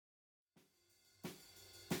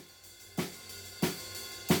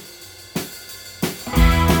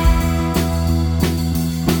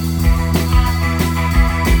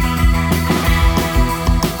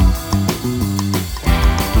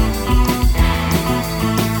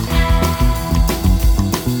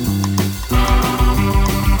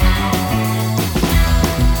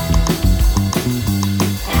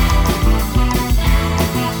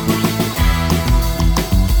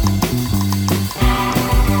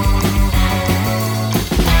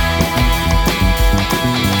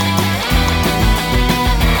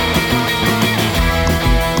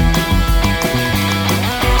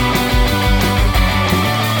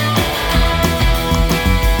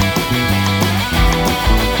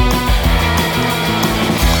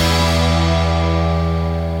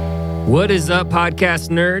What is up, podcast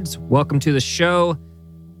nerds? Welcome to the show.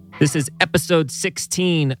 This is episode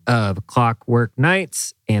 16 of Clockwork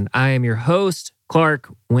Nights, and I am your host,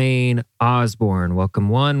 Clark Wayne Osborne. Welcome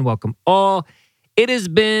one, welcome all. It has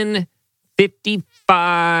been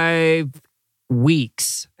 55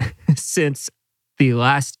 weeks since the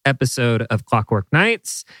last episode of Clockwork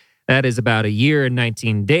Nights. That is about a year and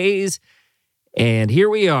 19 days. And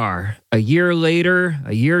here we are, a year later,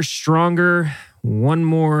 a year stronger, one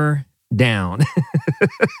more down.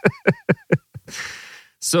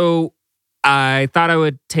 So I thought I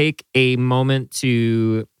would take a moment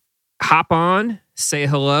to hop on, say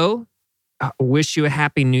hello, wish you a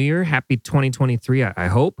happy new year, happy 2023, I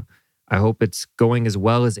hope. I hope it's going as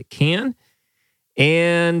well as it can.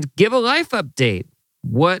 And give a life update.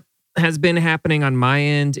 What has been happening on my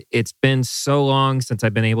end? It's been so long since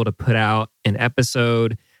I've been able to put out an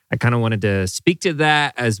episode. I kind of wanted to speak to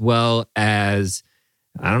that as well as,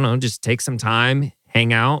 I don't know, just take some time,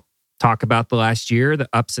 hang out, talk about the last year, the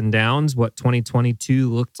ups and downs, what 2022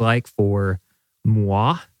 looked like for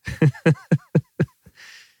moi.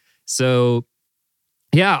 So,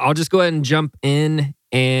 yeah, I'll just go ahead and jump in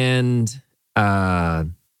and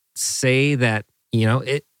say that, you know,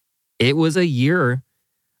 it was a year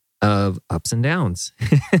of ups and downs.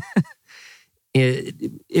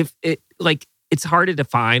 It's hard to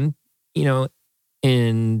define, you know,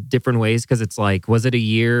 in different ways, because it's like, was it a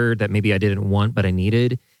year that maybe I didn't want but I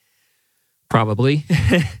needed? Probably.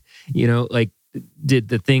 You know, like, did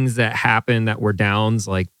the things that happened that were downs,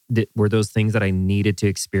 like, were those things that I needed to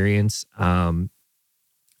experience? I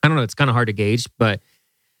don't know. It's kind of hard to gauge, but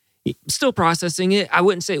still processing it. I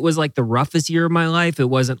wouldn't say it was like the roughest year of my life.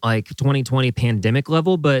 It wasn't like 2020 pandemic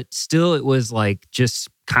level, but still it was like just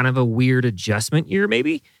kind of a weird adjustment year,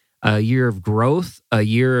 maybe. A year of growth, a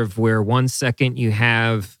year of where 1 second you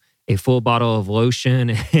have a full bottle of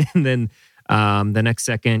lotion, and then the next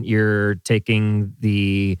second you're taking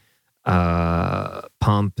the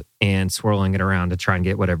pump and swirling it around to try and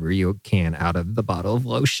get whatever you can out of the bottle of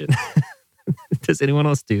lotion. Does anyone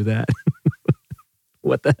else do that?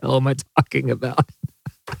 What the hell am I talking about?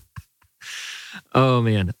 Oh,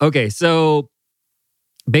 man. Okay, so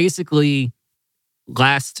basically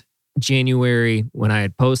last January, when I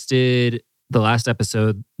had posted the last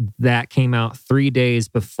episode, that came out 3 days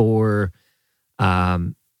before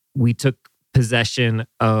we took possession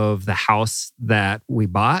of the house that we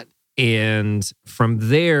bought. And from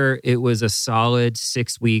there, it was a solid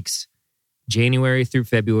 6 weeks, January through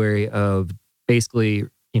February, of basically,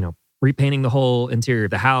 you know, repainting the whole interior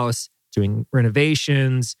of the house, doing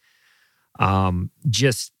renovations,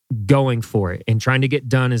 just going for it and trying to get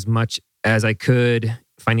done as much as I could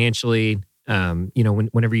financially. You know,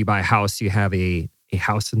 whenever you buy a house, you have a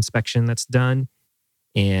house inspection that's done.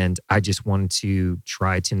 And I just wanted to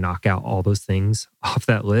try to knock out all those things off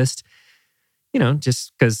that list, you know,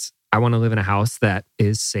 just because I want to live in a house that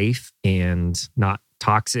is safe and not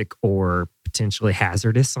toxic or potentially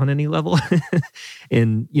hazardous on any level.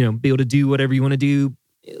 And, you know, be able to do whatever you want to do,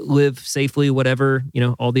 live safely, whatever, you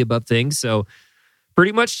know, all the above things. So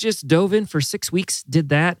pretty much just dove in for 6 weeks, did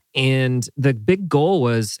that. And the big goal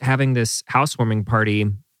was having this housewarming party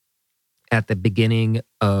at the beginning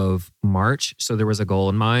of March. So there was a goal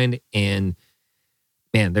in mind. And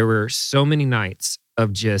man, there were so many nights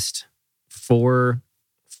of just 4-5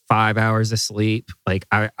 hours of sleep. Like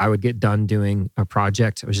I would get done doing a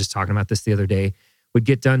project. I was just talking about this the other day. Would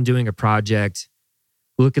get done doing a project,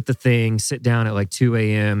 look at the thing, sit down at like 2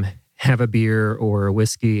 a.m., have a beer or a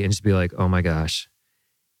whiskey, and just be like, oh my gosh,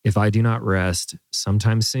 if I do not rest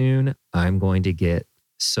sometime soon, I'm going to get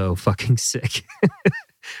so fucking sick.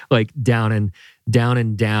 Like down and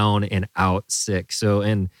out sick. So,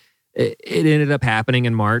 and it ended up happening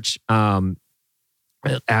in March.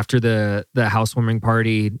 After the housewarming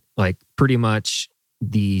party, like pretty much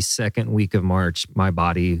the second week of March, my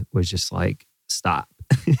body was just like, stop.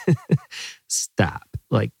 Stop.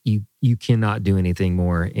 Like you cannot do anything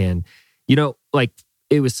more. And, you know, like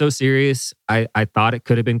it was so serious. I thought it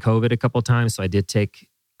could have been COVID a couple of times. So I did take,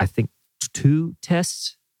 I think, 2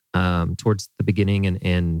 tests towards the beginning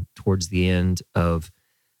and towards the end of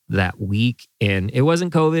that week. And it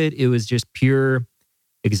wasn't COVID. It was just pure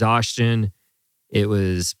exhaustion. It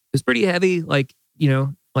was pretty heavy. Like, you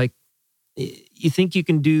know, like you think you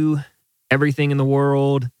can do everything in the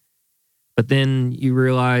world, but then you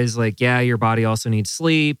realize like, yeah, your body also needs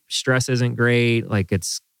sleep. Stress isn't great. Like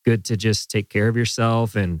it's good to just take care of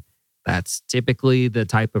yourself. And that's typically the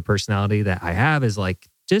type of personality that I have, is like,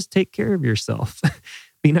 just take care of yourself.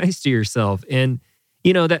 Be nice to yourself. And,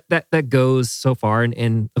 you know, that goes so far.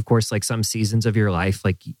 And of course, like some seasons of your life,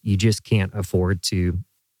 like you just can't afford to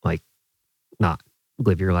like not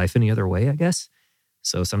live your life any other way, I guess.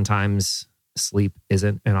 So sometimes sleep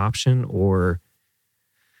isn't an option, or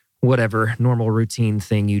whatever normal routine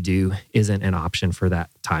thing you do isn't an option for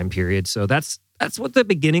that time period. So that's what the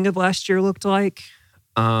beginning of last year looked like.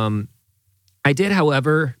 I did,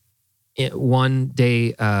 however, one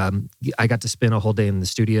day, I got to spend a whole day in the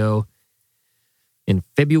studio in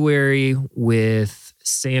February with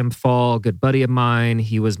Sam Fall, a good buddy of mine.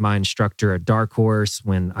 He was my instructor at Dark Horse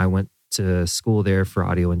when I went to school there for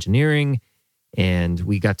audio engineering. And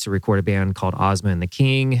we got to record a band called Ozma and the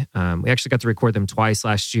King. We actually got to record them twice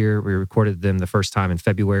last year. We recorded them the first time in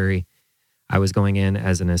February. I was going in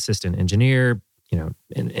as an assistant engineer,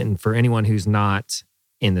 and for anyone who's not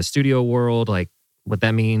in the studio world, like what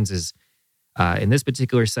that means is in this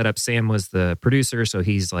particular setup, Sam was the producer. So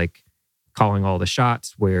he's like calling all the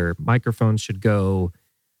shots where microphones should go.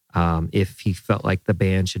 If he felt like the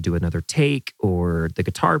band should do another take or the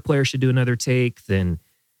guitar player should do another take, then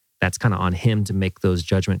that's kind of on him to make those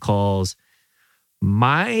judgment calls.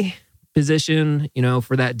 My position,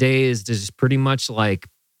 for that day is to just pretty much like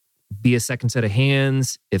be a second set of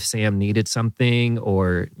hands if Sam needed something,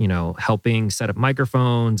 or, helping set up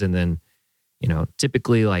microphones. And then,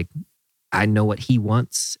 typically like I know what he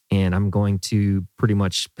wants and I'm going to pretty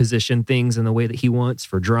much position things in the way that he wants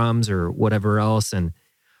for drums or whatever else. And,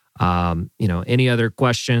 any other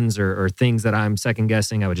questions or things that I'm second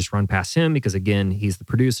guessing, I would just run past him because, again, he's the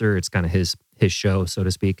producer. It's kind of his show, so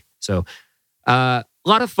to speak. So a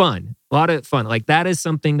lot of fun. Like that is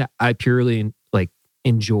something that I purely like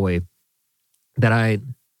enjoy, that I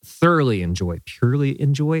thoroughly enjoy, purely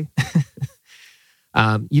enjoy.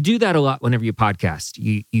 You do that a lot whenever you podcast.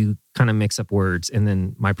 You kind of mix up words, and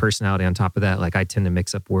then my personality on top of that, like I tend to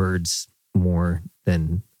mix up words more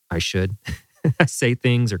than I should. I say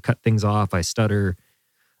things or cut things off. I stutter.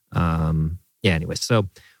 Anyway, so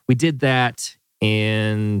we did that,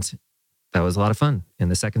 and that was a lot of fun.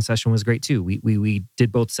 And the second session was great too. We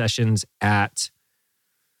did both sessions at,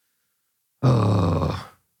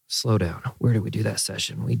 slow down. Where did we do that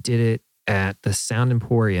session? We did it at the Sound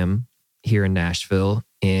Emporium here in Nashville.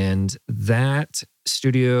 And that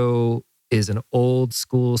studio is an old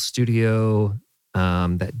school studio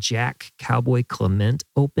that Jack Cowboy Clement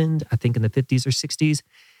opened, I think in the 50s or 60s.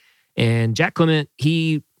 And Jack Clement,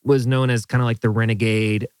 he was known as kind of like the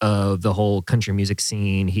renegade of the whole country music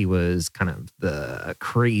scene. He was kind of the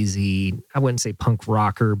crazy, I wouldn't say punk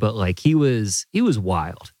rocker, but like he was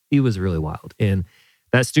wild. He was really wild. And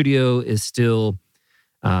that studio is still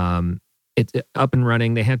it's up and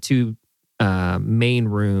running. They have two main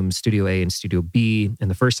rooms, Studio A and Studio B. And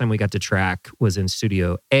the first time we got to track was in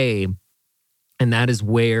Studio A. And that is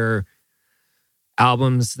where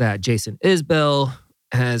albums that Jason Isbell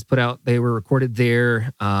has put out, they were recorded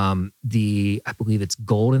there. I believe it's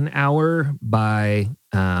Golden Hour by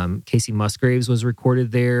Casey Musgraves was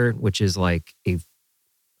recorded there, which is like a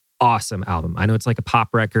awesome album. I know it's like a pop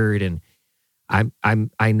record, and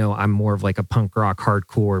I know I'm more of like a punk rock,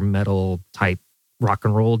 hardcore metal type rock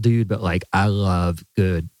and roll dude, but like I love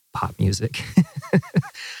good pop music.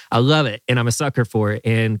 I love it, and I'm a sucker for it.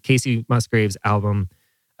 And Casey Musgraves' album,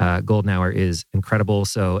 Golden Hour, is incredible.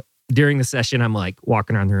 So during the session, I'm like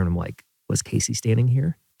walking around the room, and I'm like, was Casey standing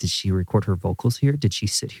here? Did she record her vocals here? Did she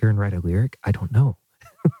sit here and write a lyric? I don't know.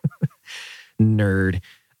 Nerd.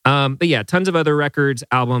 But yeah, tons of other records,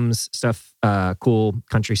 albums, stuff, cool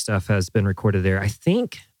country stuff has been recorded there. I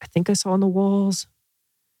think I saw On the Walls.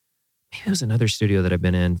 Maybe it was another studio that I've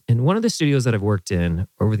been in. In one of the studios that I've worked in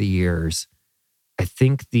over the years, I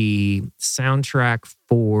think the soundtrack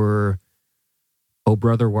for Oh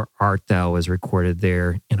Brother, Where Art Thou was recorded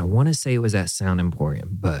there. And I want to say it was at Sound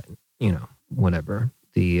Emporium, but whatever.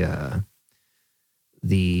 The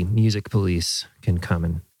music police can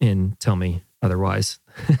come and tell me otherwise.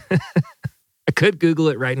 I could Google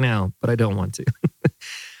it right now, but I don't want to.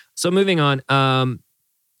 So moving on,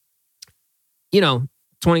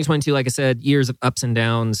 2022, like I said, years of ups and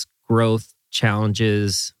downs, growth,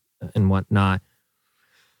 challenges, and whatnot.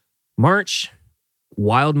 March,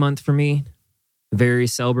 wild month for me. Very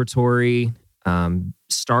celebratory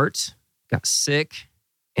start. Got sick.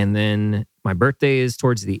 And then my birthday is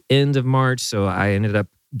towards the end of March. So I ended up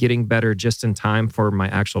getting better just in time for my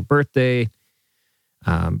actual birthday.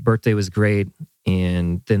 Birthday was great.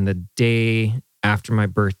 And then the day after my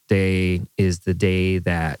birthday is the day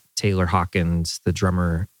that Taylor Hawkins, the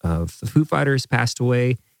drummer of the Foo Fighters, passed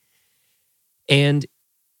away. And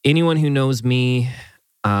anyone who knows me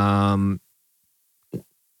knows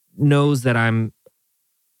that I'm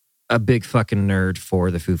a big fucking nerd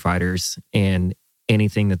for the Foo Fighters, and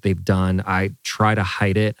anything that they've done, I try to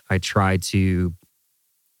hide it. I try to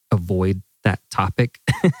avoid that topic.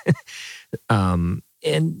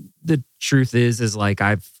 And the truth is like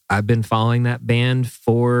I've been following that band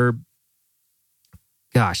for,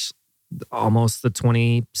 gosh, almost the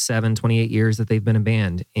 27, 28 years that they've been a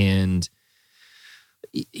band. And,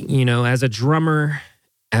 you know, as a drummer,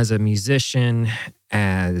 as a musician,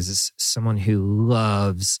 as someone who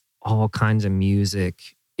loves all kinds of music,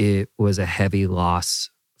 it was a heavy loss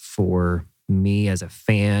for me as a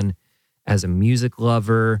fan, as a music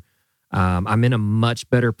lover. I'm in a much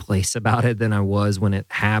better place about it than I was when it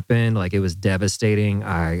happened. Like, it was devastating.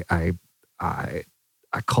 I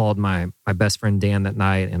called my best friend Dan that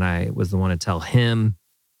night, and I was the one to tell him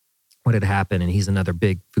what had happened. And he's another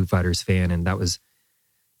big Foo Fighters fan, and that was,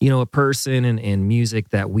 you know, a person and music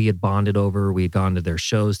that we had bonded over. We had gone to their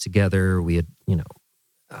shows together. We had, you know,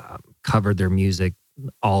 covered their music,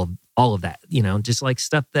 all of that, you know, just like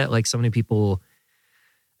stuff that like so many people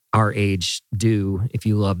our age do. If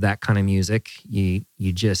you love that kind of music, you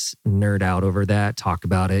just nerd out over that, talk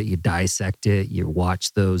about it, you dissect it, you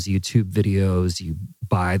watch those YouTube videos, you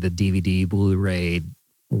buy the DVD, Blu-ray,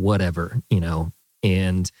 whatever, you know.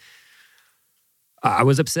 And I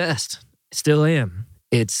was obsessed, still am.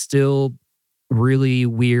 It's still really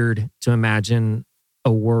weird to imagine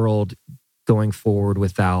a world going forward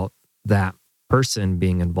without that person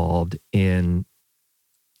being involved in,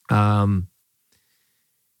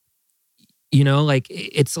 you know, like,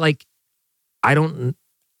 it's like,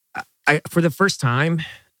 for the first time,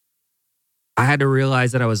 I had to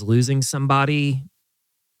realize that I was losing somebody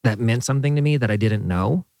that meant something to me that I didn't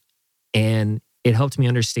know. And it helped me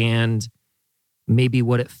understand maybe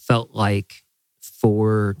what it felt like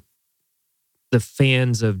for the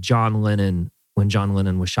fans of John Lennon when John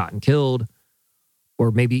Lennon was shot and killed,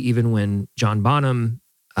 or maybe even when John Bonham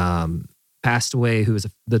passed away, who was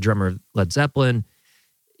the drummer of Led Zeppelin.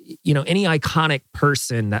 You know, any iconic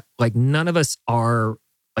person that like none of us are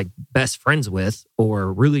like best friends with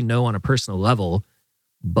or really know on a personal level,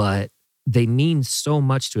 but they mean so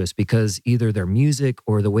much to us because either their music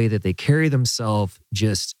or the way that they carry themselves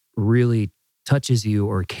just really touches you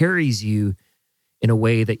or carries you in a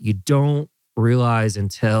way that you don't realize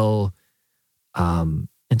until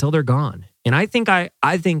they're gone. And I think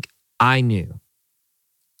I knew,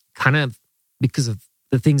 kind of because of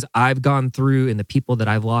the things I've gone through and the people that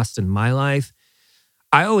I've lost in my life.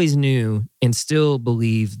 I always knew and still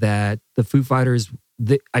believe that the Foo Fighters,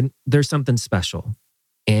 there's something special.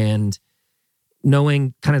 And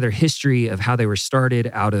knowing kind of their history of how they were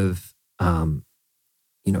started out of,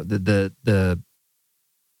 you know, the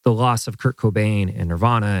loss of Kurt Cobain and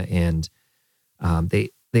Nirvana, and they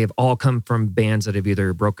have all come from bands that have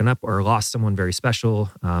either broken up or lost someone very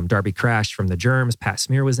special. Darby Crash from the Germs, Pat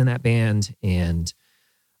Smear was in that band, and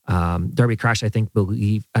Darby Crash, I think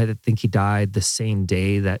he died the same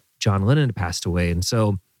day that John Lennon had passed away. And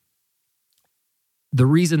so the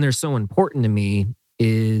reason they're so important to me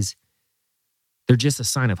is they're just a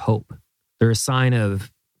sign of hope. They're a sign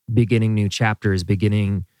of beginning new chapters,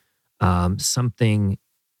 beginning something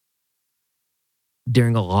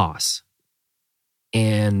during a loss.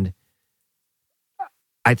 And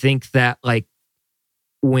I think that, like,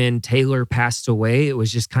 when Taylor passed away, it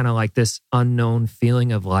was just kind of like this unknown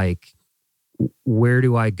feeling of like, where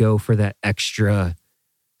do I go for that extra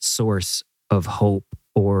source of hope?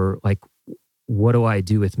 Or like, what do I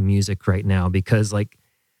do with music right now? Because like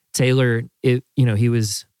Taylor, you know, he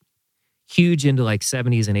was huge into like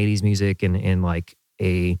 70s and 80s music and like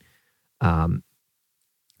a,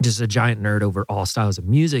 just a giant nerd over all styles of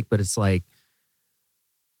music. But it's like,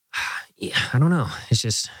 yeah, I don't know. It's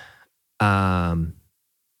just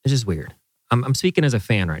weird. I'm speaking as a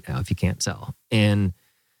fan right now, if you can't tell. And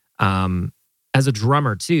as a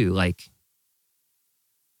drummer too, like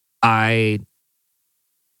I've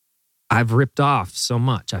ripped off so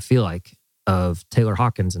much, I feel like, of Taylor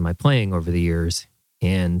Hawkins in my playing over the years.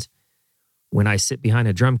 And when I sit behind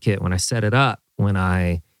a drum kit, when I set it up, when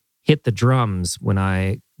I hit the drums, when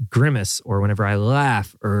I grimace, or whenever I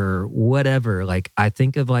laugh or whatever, like I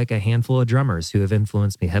think of like a handful of drummers who have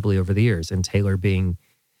influenced me heavily over the years, and Taylor being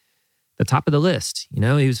the top of the list. You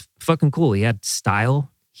know, he was fucking cool. He had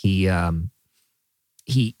style. He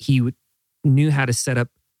knew how to set up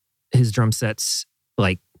his drum sets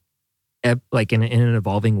like in an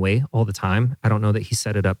evolving way all the time. I don't know that he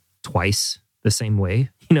set it up twice the same way,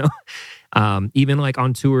 you know. Even like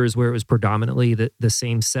on tours where it was predominantly the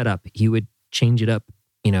same setup, he would change it up,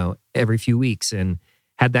 you know, every few weeks, and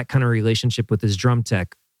had that kind of relationship with his drum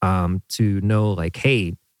tech to know like,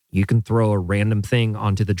 hey, you can throw a random thing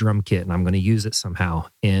onto the drum kit and I'm going to use it somehow.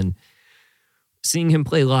 And seeing him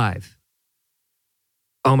play live,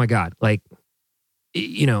 oh my God, like,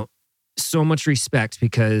 you know, so much respect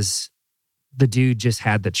because the dude just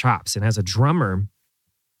had the chops. And as a drummer,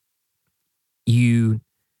 you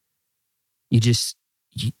just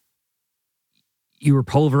you were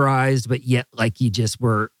pulverized, but yet like you just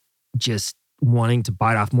were just wanting to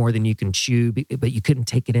bite off more than you can chew, but you couldn't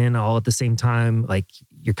take it in all at the same time. Like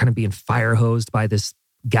you're kind of being fire hosed by this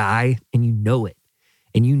guy, and you know it.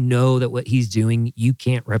 And you know that what he's doing, you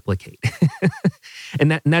can't replicate.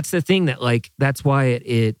 and that's the thing that like, that's why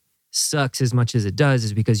it sucks as much as it does,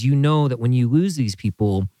 is because you know that when you lose these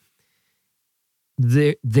people,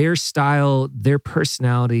 their style, their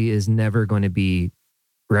personality is never going to be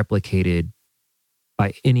replicated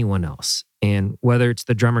by anyone else. And whether it's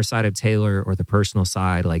the drummer side of Taylor or the personal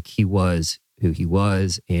side, like he was who he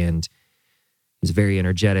was, and he's a very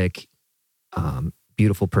energetic,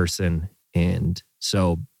 beautiful person. And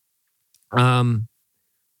so that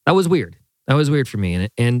was weird. That was weird for me.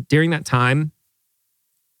 And during that time,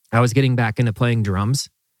 I was getting back into playing drums.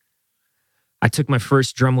 I took my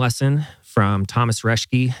first drum lesson from Thomas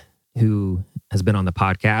Reschke, who has been on the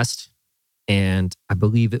podcast. And I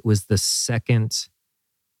believe it was the second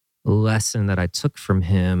lesson that I took from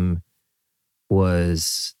him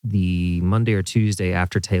was the Monday or Tuesday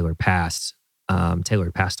after Taylor passed.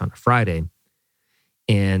 Taylor passed on a Friday.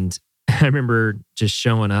 And I remember just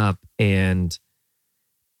showing up, and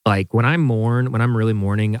like when I'm really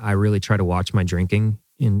mourning, I really try to watch my drinking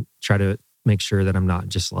and try to make sure that I'm not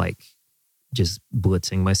just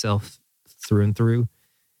blitzing myself through and through.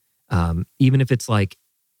 Even if it's like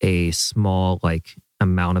a small like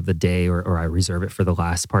amount of the day, or I reserve it for the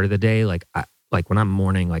last part of the day. Like when I'm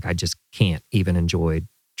mourning, like I just can't even enjoy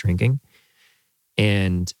drinking.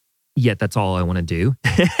 And yet that's all I want to do.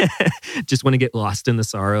 Just want to get lost in the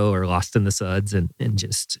sorrow or lost in the suds and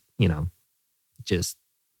just, just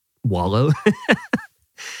wallow,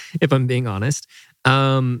 if I'm being honest.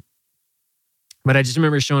 But I just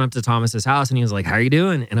remember showing up to Thomas's house, and he was like, "How are you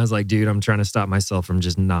doing?" And I was like, "Dude, I'm trying to stop myself from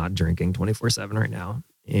just not drinking 24/7 right now."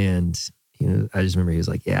 And I just remember he was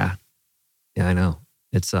like, yeah, I know.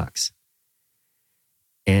 It sucks.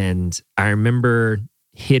 And I remember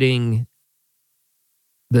hitting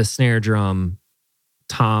the snare drum,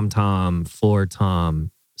 tom, floor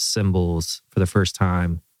tom, cymbals for the first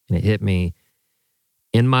time. And it hit me.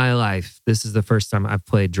 In my life, this is the first time I've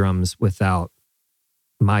played drums without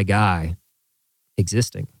my guy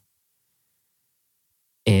existing.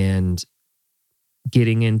 And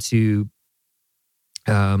getting into,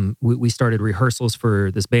 we started rehearsals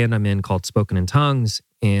for this band I'm in called Spoken in Tongues,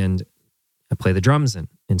 and I play the drums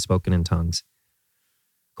in Spoken in Tongues.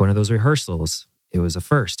 Going to those rehearsals, it was a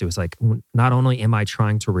first. It was like, not only am I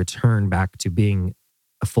trying to return back to being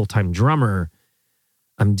a full-time drummer,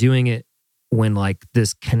 I'm doing it when like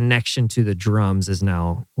this connection to the drums is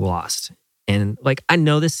now lost. And like, I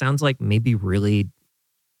know this sounds like maybe really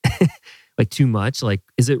like too much. Like,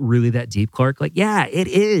 is it really that deep, Clark? Like, yeah, it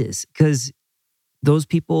is. Because those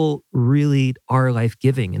people really are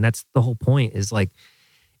life-giving. And that's the whole point, is like,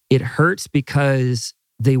 it hurts because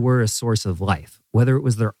they were a source of life. Whether it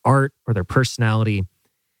was their art or their personality,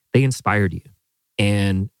 they inspired you.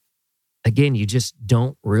 And again, you just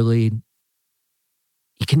don't really,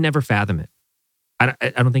 you can never fathom it.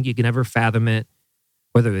 I don't think you can ever fathom it,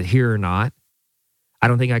 whether they're here or not. I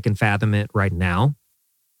don't think I can fathom it right now.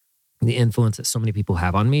 The influence that so many people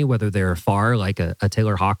have on me, whether they're far, like a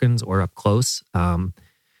Taylor Hawkins, or up close. A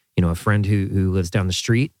friend who lives down the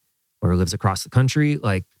street or lives across the country.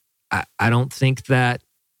 Like, I don't think that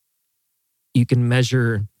you can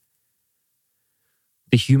measure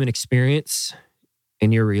the human experience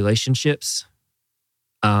in your relationships.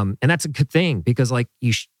 And that's a good thing, because like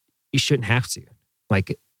you shouldn't have to.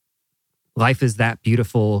 Like, life is that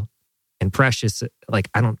beautiful and precious. Like,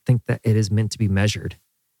 I don't think that it is meant to be measured.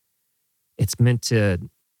 It's meant to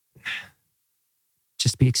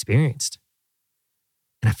just be experienced.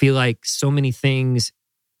 And I feel like so many things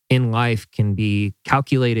in life can be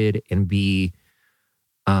calculated and be,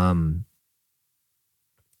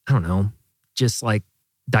 just like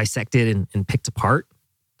dissected and picked apart,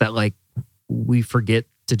 that like we forget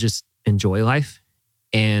to just enjoy life.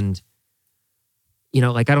 And,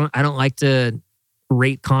 like I don't like to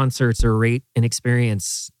rate concerts or rate an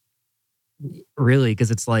experience, really,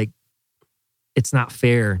 because it's like, it's not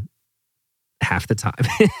fair half the time.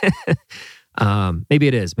 Maybe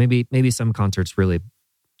it is. Maybe some concerts really,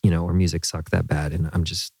 or music suck that bad, and I'm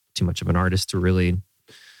just too much of an artist to really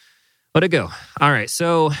let it go. All right.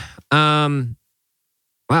 So, wow,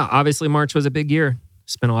 obviously March was a big year.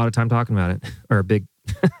 Spent a lot of time talking about it. Or a big,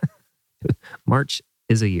 March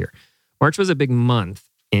is a year. March was a big month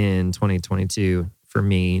in 2022 for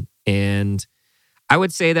me. And I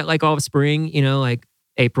would say that like all of spring, like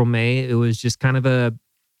April, May, it was just kind of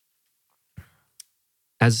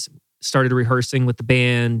as started rehearsing with the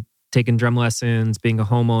band, taking drum lessons, being a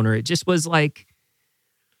homeowner. It just was like,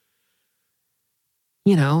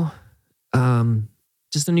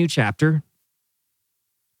 just a new chapter.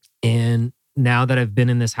 And now that I've been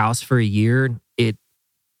in this house for a year,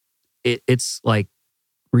 it's like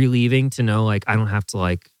relieving to know like I don't have to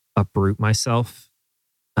like uproot myself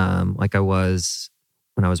like I was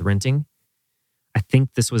when I was renting. I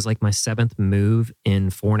think this was like my 7th move in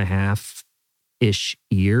 4.5-ish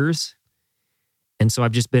years. And so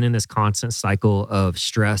I've just been in this constant cycle of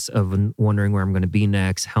stress of wondering where I'm going to be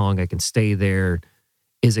next, how long I can stay there,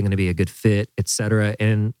 is it going to be a good fit, etc.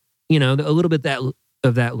 And, a little bit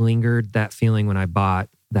of that lingered, that feeling when I bought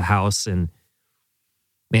the house. And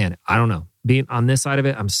man, I don't know. Being on this side of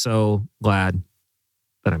it, I'm so glad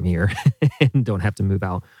that I'm here and don't have to move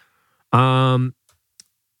out.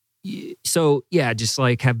 So yeah, just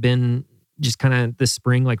like have been just kind of this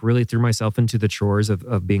spring, like really threw myself into the chores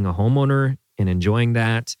of being a homeowner and enjoying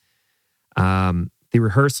that. The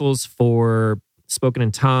rehearsals for Spoken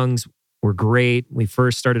in Tongues were great. We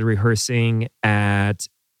first started rehearsing at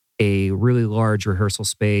a really large rehearsal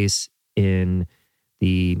space in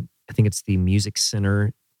I think it's the Music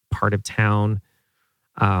Center part of town.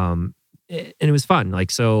 And it was fun.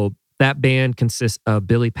 Like, so that band consists of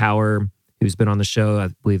Billy Power, who's been on the show. I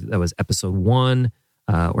believe that was episode 1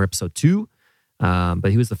 or episode 2.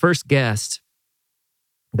 But he was the first guest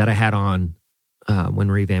that I had on when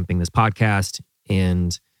revamping this podcast.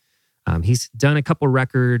 And he's done a couple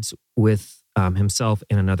records with himself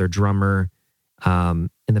and another drummer in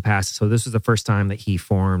the past. So this was the first time that he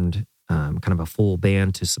formed kind of a full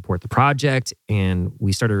band to support the project. And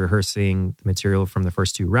we started rehearsing the material from the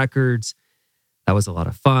first 2 records. That was a lot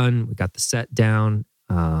of fun. We got the set down.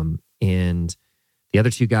 And the other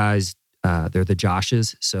 2 guys, they're the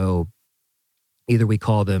Joshes. So either we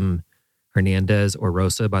call them Hernandez or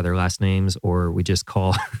Rosa by their last names, or we just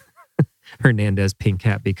call Hernandez Pink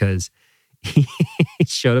Hat because he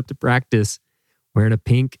showed up to practice wearing a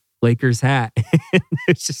pink Lakers hat.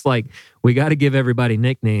 It's just like, we got to give everybody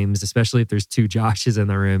nicknames, especially if there's 2 Joshes in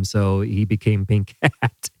the room. So he became Pink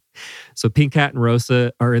Hat. So Pink Hat and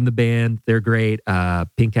Rosa are in the band. They're great.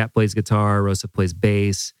 Pink Hat plays guitar. Rosa plays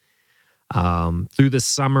bass. Through the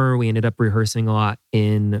summer, we ended up rehearsing a lot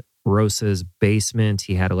in Rosa's basement.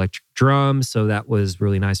 He had electric drums, so that was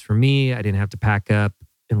really nice for me. I didn't have to pack up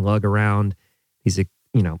and lug around these,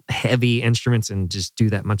 heavy instruments and just do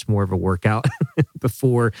that much more of a workout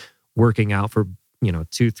before working out for,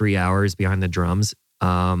 2-3 hours behind the drums.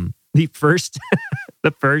 The first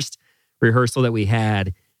rehearsal that we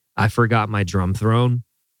had, I forgot my drum throne.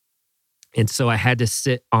 And so I had to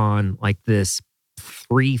sit on like this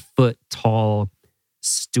 3-foot tall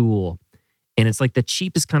stool. And it's like the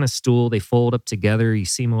cheapest kind of stool. They fold up together. You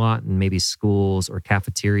see them a lot in maybe schools or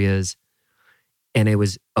cafeterias. And it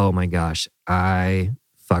was, oh my gosh, I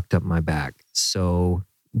fucked up my back so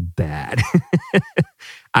bad.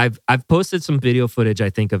 I've posted some video footage, I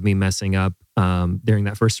think, of me messing up during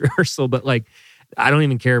that first rehearsal, but like, I don't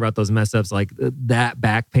even care about those mess ups. Like that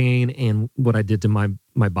back pain and what I did to my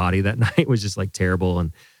body that night was just like terrible.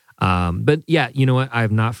 And but yeah, you know what? I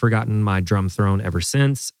have not forgotten my drum throne ever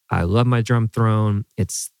since. I love my drum throne.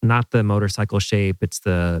 It's not the motorcycle shape. It's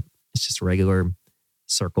just a regular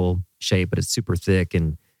circle shape, but it's super thick.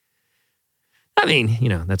 And I mean,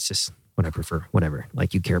 that's just what I prefer. Whatever.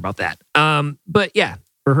 Like, you care about that. But yeah,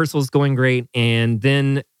 rehearsal's going great. And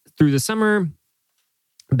then through the summer,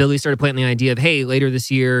 Billy started planting the idea of, hey, later this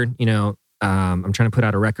year, I'm trying to put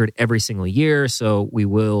out a record every single year. So we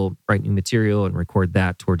will write new material and record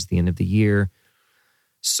that towards the end of the year.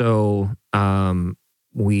 So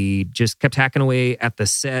we just kept hacking away at the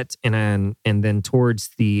set. And then towards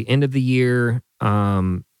the end of the year,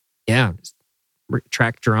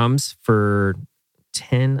 track drums for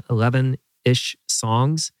 10, 11-ish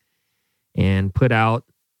songs and put out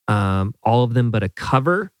all of them but a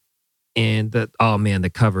cover. And the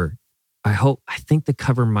cover. I think the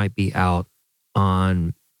cover might be out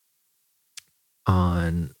on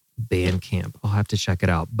Bandcamp. I'll have to check it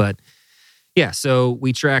out. But yeah, so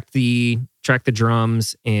we tracked the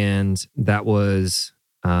drums, and that was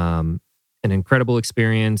an incredible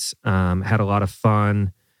experience. Had a lot of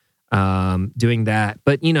fun doing that.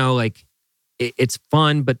 But it's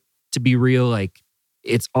fun, but to be real, like,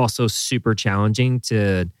 it's also super challenging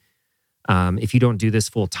to if you don't do this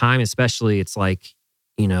full time, especially, it's like,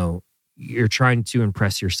 you're trying to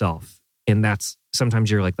impress yourself. And that's sometimes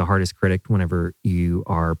you're like the hardest critic whenever you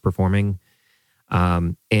are performing.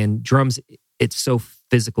 And drums, it's so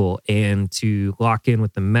physical, and to lock in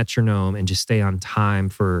with the metronome and just stay on time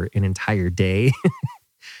for an entire day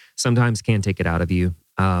sometimes can take it out of you.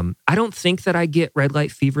 I don't think that I get red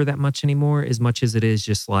light fever that much anymore, as much as it is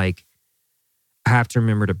just like I have to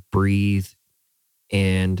remember to breathe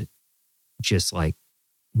and just like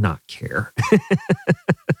not care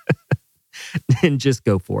and just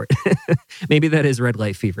go for it. Maybe that is red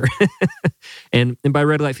light fever. and by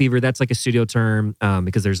red light fever, that's like a studio term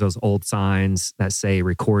because there's those old signs that say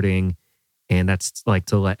recording, and that's like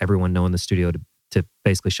to let everyone know in the studio to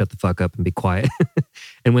basically shut the fuck up and be quiet.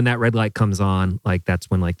 And when that red light comes on, like that's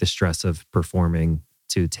when like the stress of performing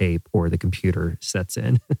to tape or the computer sets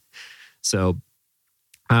in. So,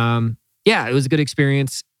 yeah, it was a good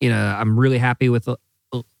experience. You know, I'm really happy with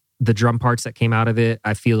the drum parts that came out of it.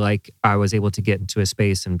 I feel like I was able to get into a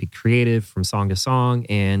space and be creative from song to song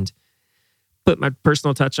and put my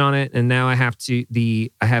personal touch on it. And now I have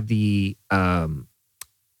the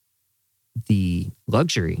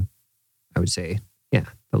luxury, I would say. Yeah,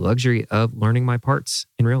 the luxury of learning my parts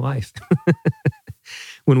in real life.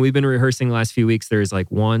 When we've been rehearsing the last few weeks, there's like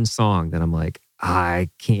one song that I'm like, I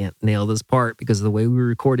can't nail this part because of the way we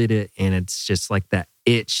recorded it. And it's just like that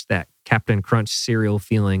itch, that Captain Crunch cereal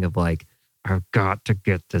feeling of like, I've got to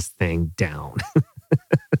get this thing down.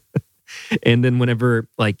 And then whenever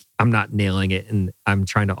like I'm not nailing it and I'm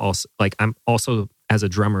trying to also, like I'm also as a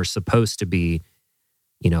drummer supposed to be,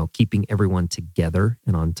 you know, keeping everyone together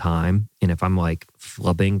and on time. And if I'm like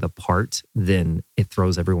flubbing the part, then it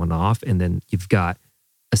throws everyone off. And then you've got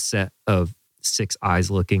a set of 6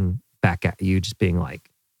 eyes looking back at you, just being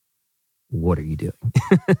like, what are you doing?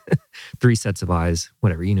 3 sets of eyes,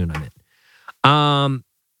 whatever, you know what I meant.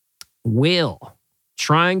 Will,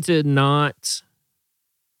 trying to not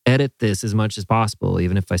edit this as much as possible,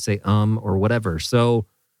 even if I say or whatever. So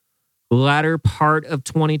latter part of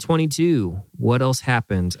 2022, what else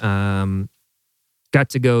happened? Got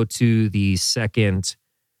to go to the second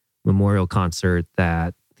memorial concert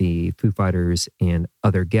that the Foo Fighters and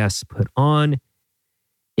other guests put on.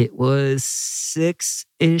 It was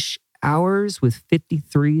 6-ish hours with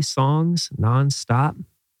 53 songs nonstop.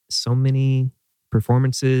 So many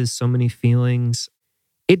performances, so many feelings.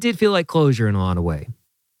 It did feel like closure in a lot of ways.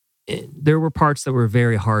 There were parts that were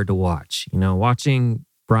very hard to watch. You know, watching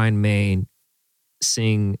Brian May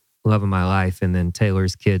sing Love of My Life and then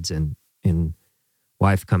Taylor's kids and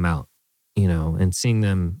wife come out, you know, and seeing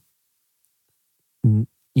them,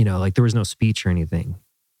 you know, like there was no speech or anything.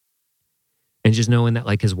 And just knowing that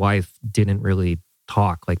like his wife didn't really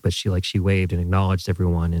talk, like, but she waved and acknowledged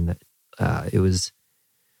everyone. And that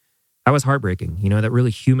was heartbreaking, you know, that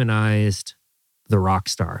really humanized the rock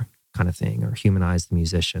star kind of thing, or humanized the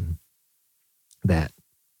musician that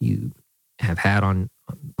you have had on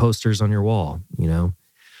posters on your wall, you know.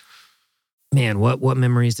 Man, what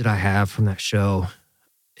memories did I have from that show?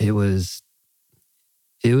 It was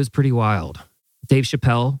pretty wild. Dave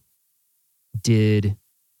Chappelle did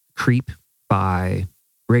Creep by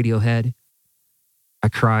Radiohead. I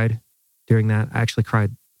cried during that. I actually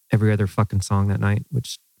cried every other fucking song that night,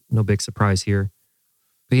 which no big surprise here.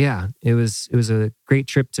 But yeah, it was a great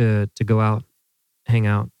trip to go out, hang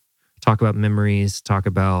out, talk about memories, talk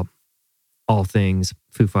about all things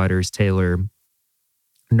Foo Fighters, Taylor,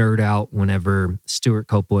 nerd out whenever Stuart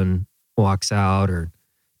Copeland walks out, or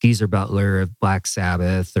Geezer Butler of Black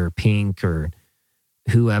Sabbath, or Pink, or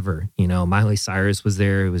whoever. You know, Miley Cyrus was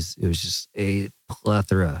there. It was just a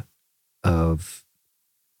plethora of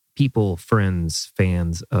people, friends,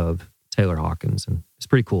 fans of Taylor Hawkins, and it's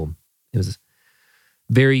pretty cool. It was a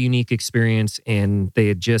very unique experience, and they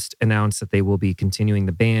had just announced that they will be continuing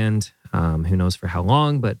the band. Who knows for how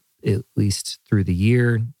long, but at least through the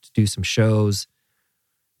year, to do some shows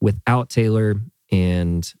without Taylor.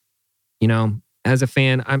 And, you know, as a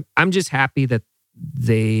fan, I'm just happy that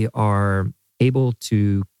they are able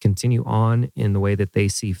to continue on in the way that they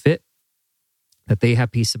see fit, that they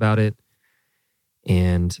have peace about it,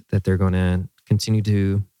 and that they're going to continue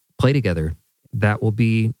to play together. That will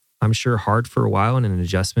be, I'm sure, hard for a while and an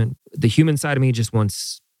adjustment. The human side of me just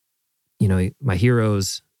wants, you know, my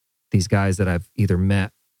heroes, these guys that I've either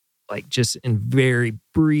met like just in very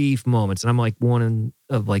brief moments. And I'm like one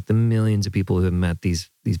of like the millions of people who have met these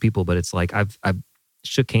people. But it's like I've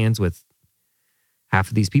shook hands with half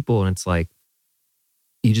of these people, and it's like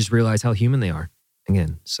you just realize how human they are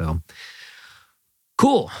again. So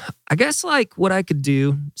cool. I guess like what I could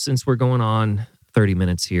do, since we're going on 30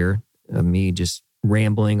 minutes here of me just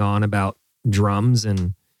rambling on about drums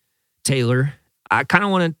and Taylor, I kind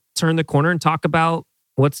of want to turn the corner and talk about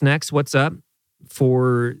what's next, what's up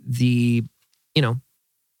for the, you know,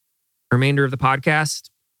 remainder of the podcast.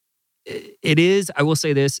 it is, I will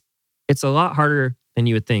say this, it's a lot harder than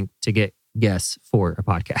you would think to get guests for a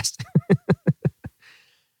podcast.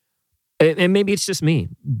 And maybe it's just me,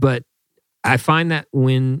 but I find that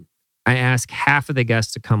when I ask half of the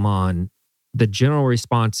guests to come on, the general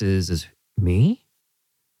response is me?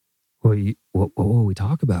 What will we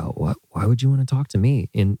talk about? Why would you want to talk to me?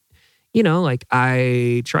 And, like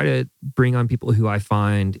I try to bring on people who I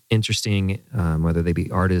find interesting, whether they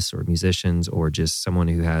be artists or musicians or just someone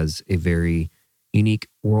who has a very unique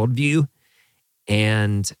worldview.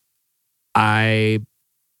 And I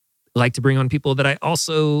like to bring on people that I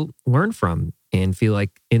also learn from and feel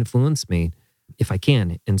like influence me if I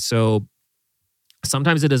can. And so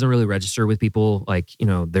sometimes it doesn't really register with people, like,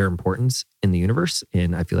 their importance in the universe.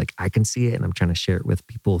 And I feel like I can see it and I'm trying to share it with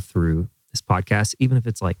people through this podcast, even if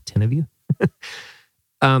it's like 10 of you.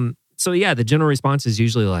 So yeah, the general response is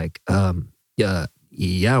usually like, yeah,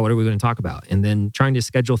 what are we going to talk about? And then trying to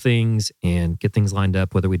schedule things and get things lined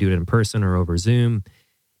up, whether we do it in person or over Zoom.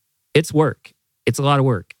 It's work. It's a lot of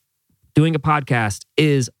work. Doing a podcast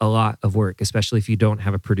is a lot of work, especially if you don't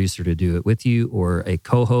have a producer to do it with you or a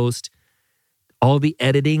co-host. All the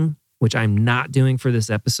editing, which I'm not doing for this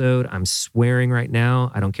episode, I'm swearing right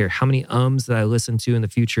now. I don't care how many ums that I listen to in the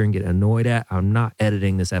future and get annoyed at. I'm not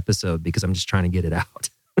editing this episode because I'm just trying to get it out.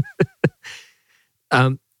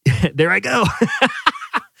 There I go.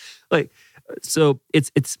 So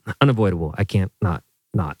it's unavoidable. I can't not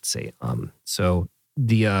say so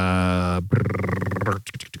the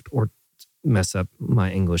or mess up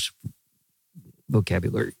my English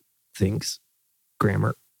vocabulary, things,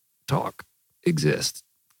 grammar, talk, exist,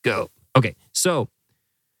 go. Okay, so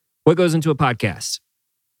what goes into a podcast?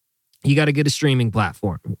 You got to get a streaming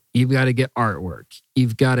platform. You've got to get artwork.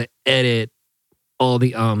 You've got to edit all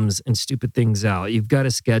the ums and stupid things out. You've got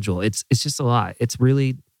to schedule. It's just a lot. It's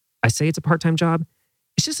really, I say it's a part-time job.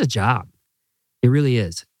 It's just a job. It really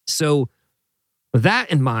is. So with that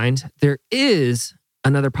in mind, there is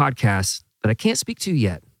another podcast that I can't speak to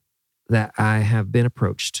yet that I have been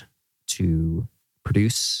approached to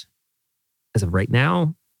produce as of right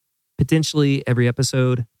now, potentially every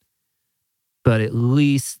episode, but at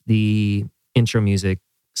least the intro music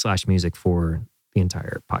 / music for the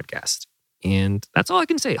entire podcast. And that's all I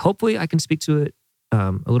can say. Hopefully I can speak to it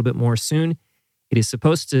a little bit more soon. It is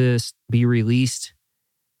supposed to be released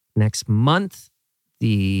next month.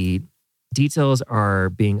 The details are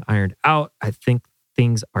being ironed out. I think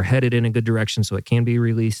things are headed in a good direction, so it can be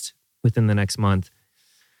released within the next month.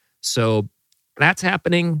 So that's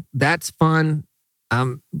happening. That's fun.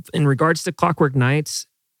 In regards to Clockwork Nights,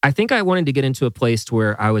 I think I wanted to get into a place to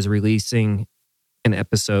where I was releasing an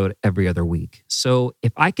episode every other week. So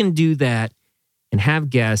if I can do that and have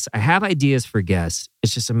guests, I have ideas for guests.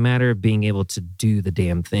 It's just a matter of being able to do the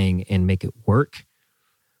damn thing and make it work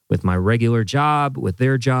with my regular job, with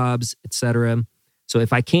their jobs, etc. So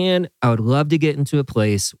if I can, I would love to get into a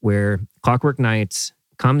place where Clockwork Nights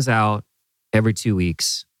comes out every 2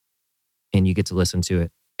 weeks and you get to listen to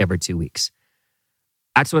it every 2 weeks.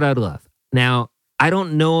 That's what I'd love. Now, I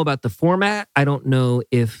don't know about the format. I don't know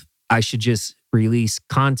if I should just release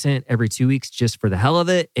content every 2 weeks just for the hell of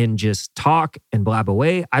it and just talk and blab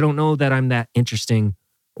away. I don't know that I'm that interesting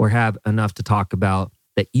or have enough to talk about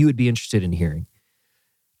that you would be interested in hearing.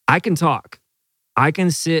 I can talk. I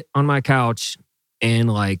can sit on my couch and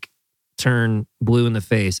turn blue in the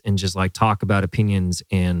face and just talk about opinions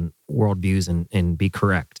and worldviews and be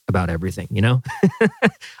correct about everything,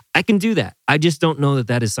 I can do that. I just don't know that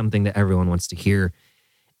that is something that everyone wants to hear.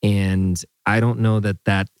 And I don't know that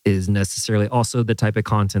that is necessarily also the type of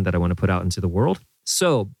content that I want to put out into the world.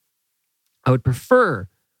 So I would prefer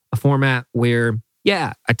a format where,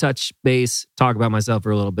 I touch base, talk about myself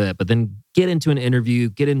for a little bit, but then get into an interview,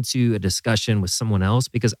 get into a discussion with someone else,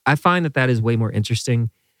 because I find that is way more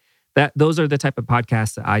interesting. That those are the type of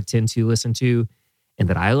podcasts that I tend to listen to and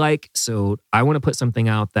that I like. So I want to put something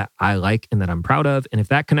out that I like and that I'm proud of. And if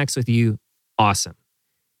that connects with you, awesome.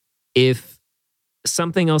 If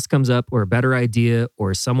something else comes up or a better idea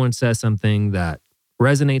or someone says something that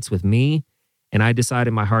resonates with me and I decide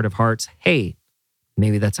in my heart of hearts, hey,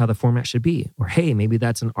 maybe that's how the format should be, or hey, maybe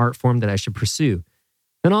that's an art form that I should pursue,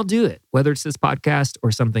 then I'll do it, whether it's this podcast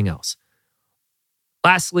or something else.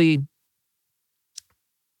 Lastly,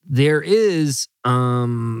 there is,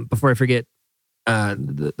 before I forget,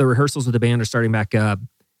 the rehearsals with the band are starting back up.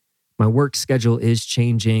 My work schedule is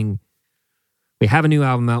changing. We have a new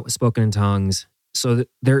album out with Spoken in Tongues. So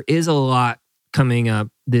there is a lot coming up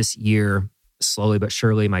this year. Slowly but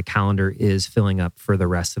surely, my calendar is filling up for the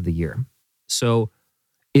rest of the year. So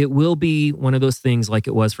it will be one of those things like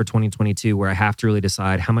it was for 2022 where I have to really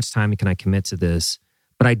decide how much time can I commit to this.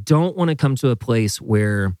 But I don't want to come to a place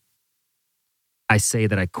where I say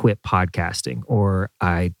that I quit podcasting or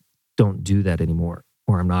I don't do that anymore,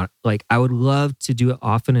 or I'm not like, I would love to do it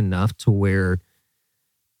often enough to where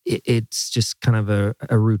it's just kind of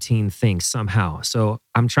a routine thing somehow. So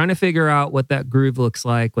I'm trying to figure out what that groove looks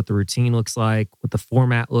like, what the routine looks like, what the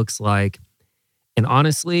format looks like. And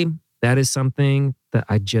honestly, that is something that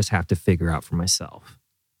I just have to figure out for myself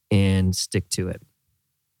and stick to it.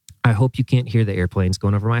 I hope you can't hear the airplanes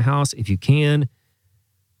going over my house. If you can,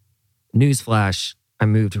 newsflash, I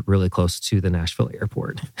moved really close to the Nashville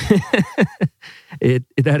airport. That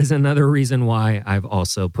is another reason why I've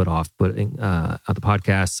also put off putting out the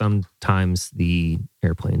podcast. Sometimes the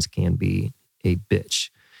airplanes can be a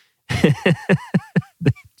bitch.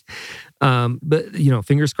 But,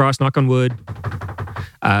 fingers crossed, knock on wood.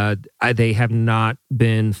 They have not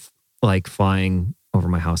been like flying over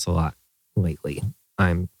my house a lot lately.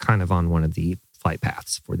 I'm kind of on one of the flight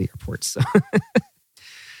paths for the airport. So.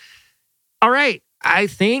 All right. I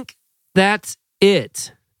think that's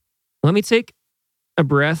it. Let me take a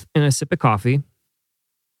breath and a sip of coffee.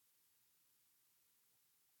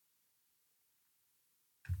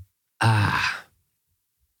 How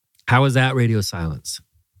was that radio silence?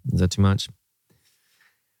 Is that too much?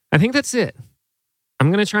 I think that's it.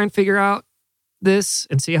 I'm going to try and figure out this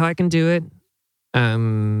and see how I can do it.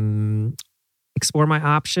 Explore my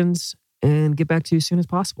options and get back to you as soon as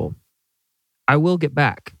possible. I will get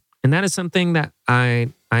back. And that is something that I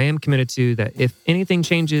am committed to, that if anything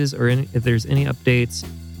changes or if there's any updates,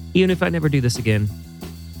 even if I never do this again,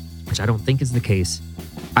 which I don't think is the case,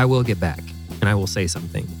 I will get back and I will say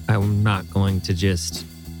something. I'm not going to just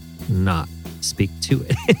not speak to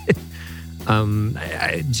it.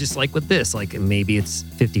 I just like with this, like maybe it's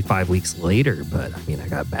 55 weeks later, but I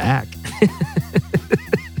got back.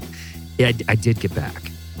 Yeah, I did get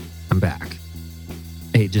back. I'm back.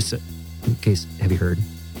 Hey, just in case, have you heard?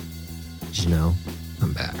 Did you know?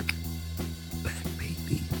 I'm back. Back,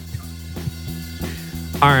 baby.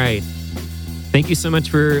 All right. Thank you so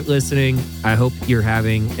much for listening. I hope you're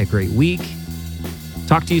having a great week.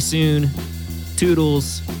 Talk to you soon.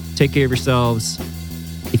 Toodles. Take care of yourselves.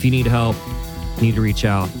 If you need help, you need to reach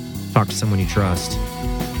out. Talk to someone you trust.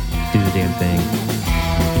 Do the damn thing.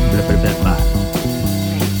 Blah, blah, blah, blah.